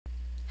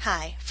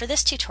Hi, for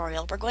this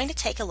tutorial we're going to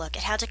take a look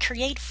at how to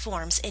create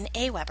forms in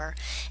Aweber,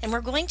 and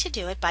we're going to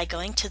do it by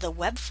going to the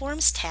Web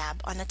Forms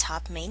tab on the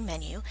top main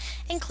menu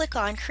and click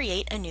on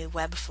Create a New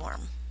Web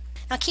Form.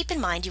 Now keep in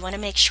mind you want to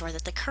make sure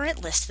that the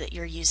current list that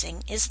you're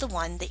using is the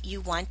one that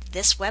you want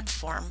this web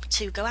form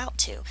to go out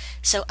to.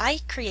 So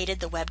I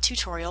created the web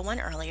tutorial one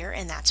earlier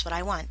and that's what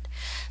I want.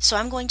 So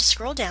I'm going to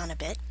scroll down a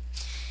bit.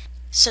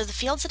 So the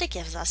fields that it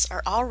gives us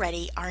are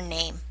already our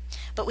name.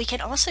 But we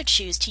can also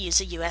choose to use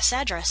a US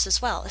address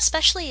as well,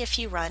 especially if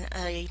you run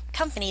a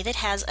company that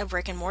has a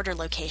brick and mortar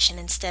location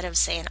instead of,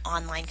 say, an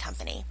online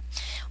company.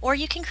 Or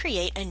you can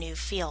create a new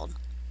field.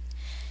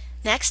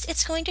 Next,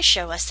 it's going to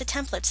show us the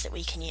templates that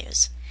we can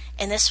use.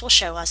 And this will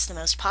show us the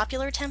most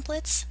popular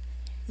templates,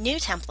 new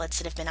templates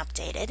that have been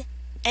updated,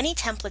 any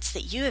templates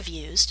that you have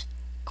used,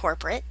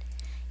 corporate,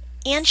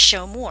 and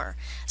show more.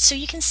 So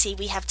you can see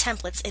we have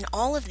templates in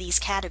all of these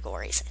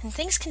categories, and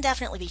things can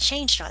definitely be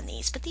changed on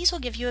these, but these will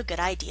give you a good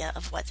idea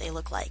of what they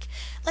look like.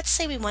 Let's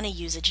say we want to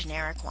use a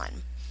generic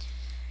one.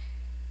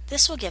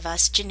 This will give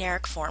us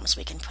generic forms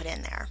we can put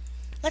in there.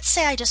 Let's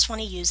say I just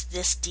want to use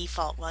this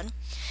default one,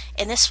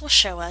 and this will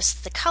show us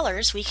the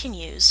colors we can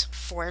use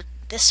for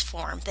this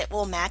form that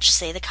will match,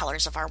 say, the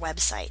colors of our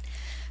website.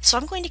 So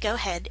I'm going to go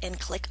ahead and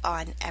click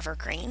on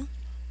Evergreen,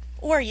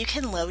 or you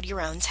can load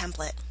your own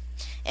template.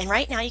 And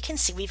right now you can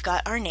see we've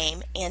got our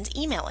name and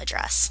email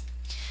address.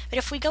 But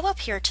if we go up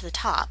here to the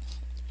top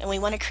and we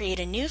want to create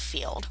a new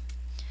field,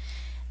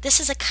 this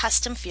is a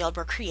custom field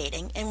we're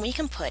creating and we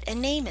can put a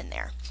name in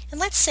there. And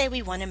let's say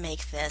we want to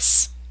make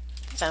this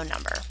phone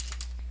number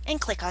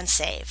and click on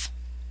Save.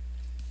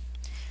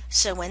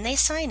 So when they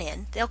sign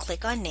in, they'll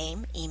click on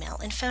name, email,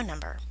 and phone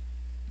number.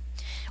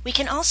 We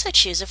can also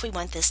choose if we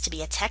want this to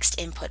be a text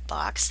input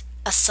box,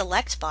 a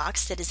select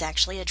box that is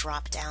actually a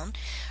drop down,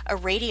 a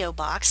radio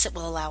box that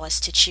will allow us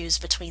to choose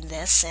between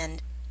this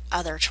and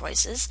other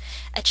choices,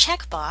 a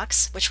check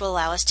box which will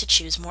allow us to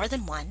choose more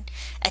than one,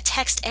 a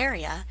text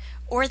area,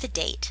 or the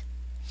date.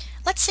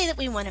 Let's say that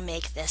we want to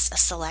make this a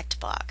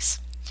select box.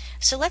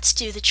 So let's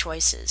do the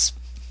choices.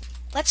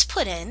 Let's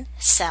put in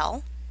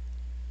cell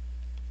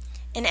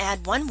and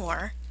add one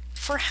more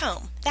for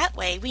home. That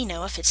way we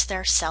know if it's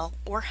their cell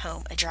or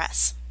home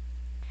address.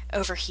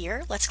 Over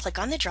here, let's click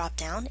on the drop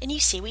down and you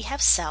see we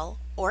have cell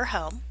or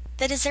home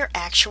that is their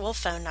actual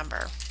phone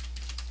number.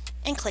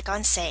 And click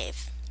on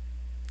Save.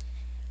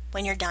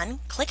 When you're done,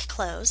 click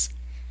Close.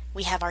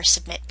 We have our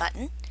Submit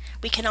button.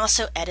 We can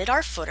also edit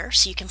our footer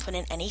so you can put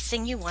in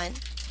anything you want.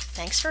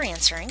 Thanks for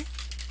answering.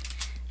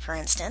 For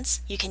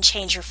instance, you can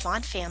change your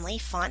font family,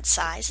 font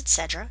size,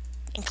 etc.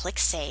 and click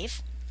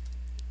Save.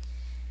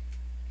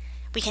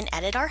 We can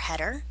edit our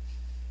header.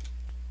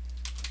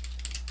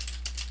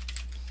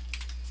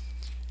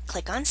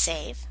 Click on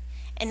Save,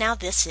 and now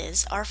this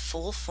is our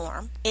full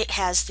form. It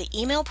has the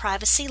email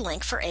privacy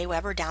link for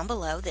Aweber down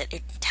below that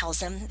it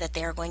tells them that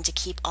they are going to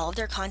keep all of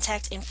their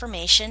contact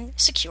information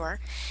secure,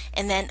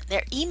 and then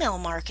their email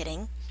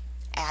marketing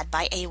add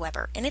by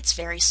Aweber, and it's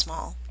very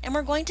small. And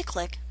we're going to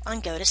click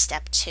on Go to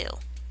Step 2.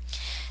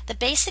 The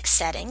basic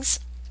settings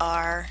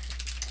are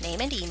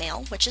name and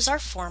email, which is our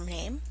form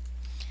name.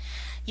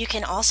 You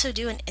can also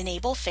do an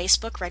Enable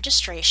Facebook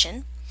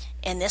registration,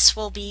 and this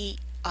will be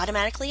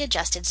automatically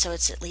adjusted so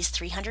it's at least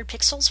 300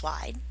 pixels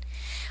wide.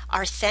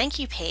 Our thank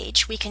you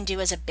page we can do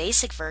as a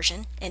basic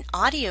version, an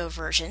audio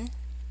version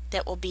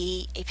that will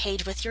be a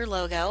page with your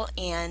logo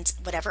and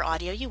whatever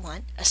audio you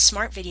want, a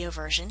smart video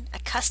version, a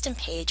custom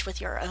page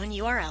with your own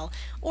URL,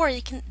 or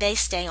they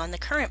stay on the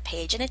current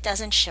page and it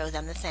doesn't show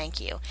them the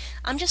thank you.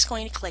 I'm just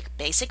going to click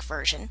basic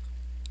version.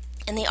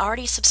 In the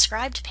already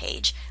subscribed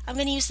page, I'm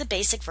going to use the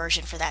basic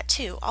version for that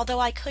too, although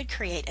I could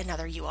create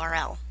another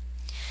URL.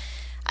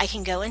 I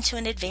can go into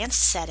an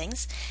advanced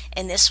settings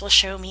and this will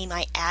show me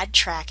my ad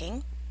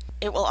tracking.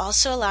 It will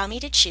also allow me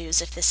to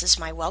choose if this is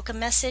my welcome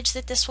message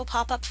that this will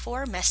pop up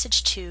for,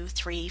 message 2,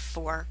 3,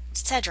 4,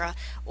 etc.,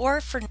 or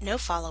for no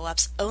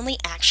follow-ups, only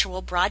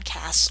actual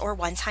broadcasts or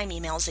one-time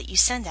emails that you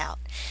send out.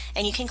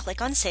 And you can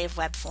click on Save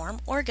Web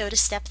Form or go to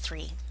Step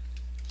 3.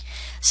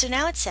 So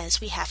now it says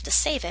we have to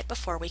save it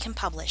before we can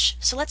publish.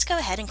 So let's go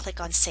ahead and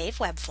click on Save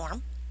Web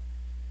Form.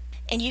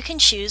 And you can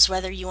choose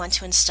whether you want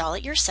to install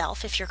it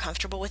yourself if you're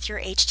comfortable with your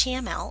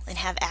HTML and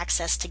have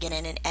access to get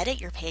in and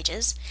edit your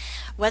pages,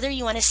 whether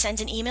you want to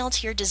send an email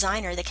to your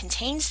designer that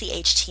contains the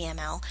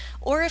HTML,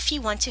 or if you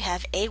want to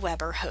have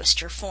Aweber host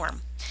your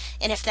form.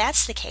 And if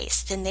that's the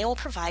case, then they will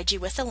provide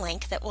you with a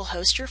link that will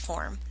host your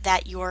form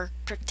that your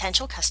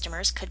potential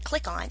customers could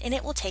click on and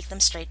it will take them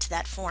straight to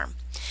that form.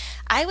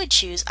 I would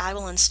choose I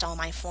will install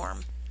my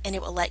form, and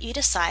it will let you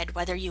decide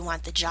whether you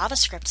want the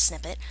JavaScript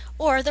snippet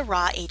or the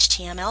raw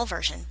HTML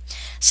version.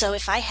 So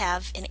if I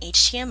have an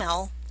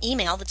HTML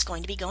email that's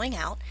going to be going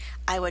out,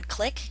 I would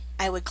click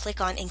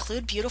on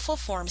Include Beautiful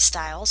Form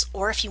Styles,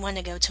 or if you want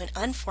to go to an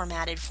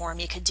unformatted form,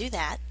 you could do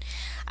that.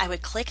 I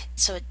would click,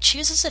 so it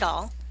chooses it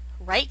all,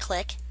 right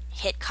click,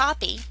 hit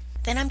copy,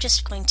 then I'm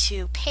just going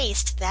to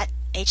paste that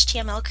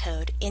HTML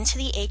code into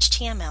the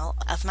HTML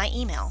of my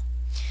email.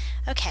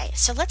 Okay,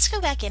 so let's go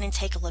back in and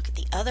take a look at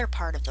the other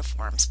part of the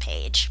forms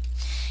page.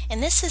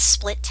 And this is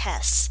split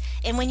tests.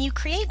 And when you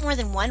create more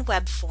than one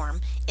web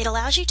form, it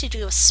allows you to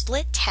do a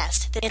split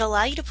test that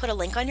allows you to put a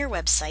link on your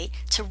website,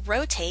 to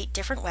rotate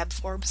different web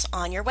forms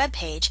on your web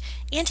page,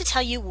 and to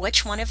tell you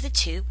which one of the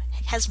two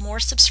has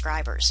more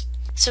subscribers.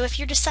 So if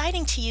you're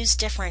deciding to use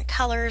different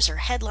colors or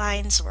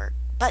headlines or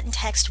button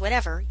text,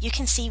 whatever, you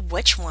can see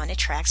which one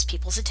attracts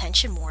people's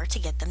attention more to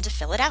get them to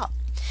fill it out.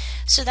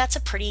 So that's a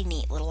pretty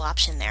neat little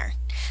option there.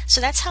 So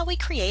that's how we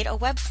create a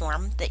web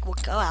form that will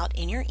go out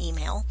in your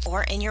email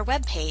or in your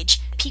web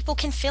page. People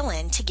can fill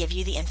in to give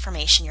you the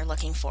information you're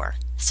looking for.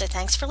 So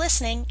thanks for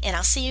listening, and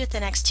I'll see you at the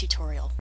next tutorial.